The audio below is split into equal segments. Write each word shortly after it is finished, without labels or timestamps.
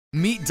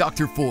Meet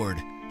Dr.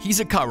 Ford. He's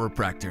a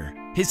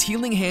chiropractor. His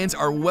healing hands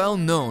are well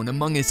known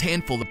among his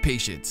handful of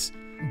patients.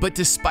 But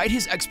despite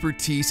his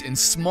expertise and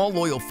small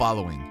loyal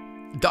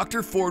following,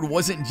 Dr. Ford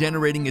wasn't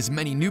generating as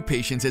many new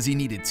patients as he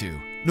needed to.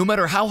 No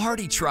matter how hard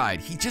he tried,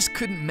 he just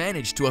couldn't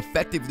manage to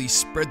effectively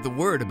spread the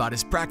word about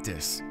his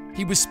practice.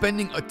 He was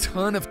spending a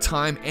ton of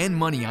time and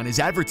money on his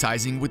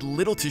advertising with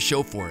little to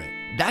show for it.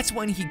 That's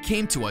when he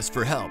came to us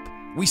for help.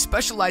 We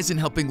specialize in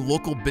helping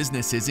local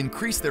businesses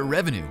increase their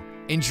revenue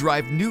and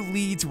drive new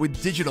leads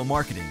with digital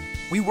marketing.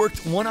 We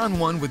worked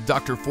one-on-one with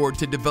Dr. Ford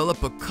to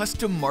develop a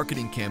custom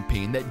marketing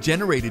campaign that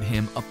generated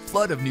him a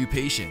flood of new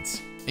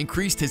patients,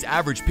 increased his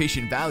average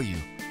patient value,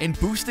 and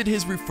boosted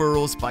his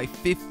referrals by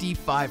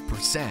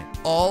 55%,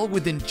 all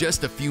within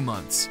just a few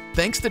months.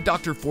 Thanks to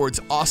Dr. Ford's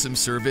awesome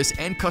service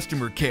and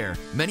customer care,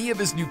 many of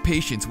his new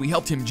patients we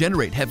helped him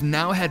generate have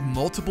now had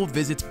multiple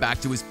visits back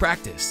to his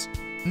practice.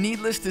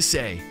 Needless to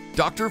say,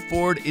 Dr.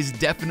 Ford is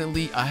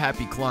definitely a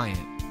happy client.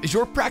 Is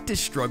your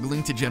practice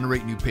struggling to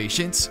generate new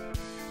patients?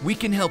 We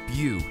can help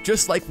you,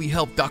 just like we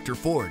helped Dr.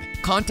 Ford.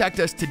 Contact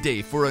us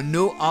today for a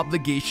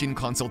no-obligation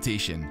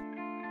consultation.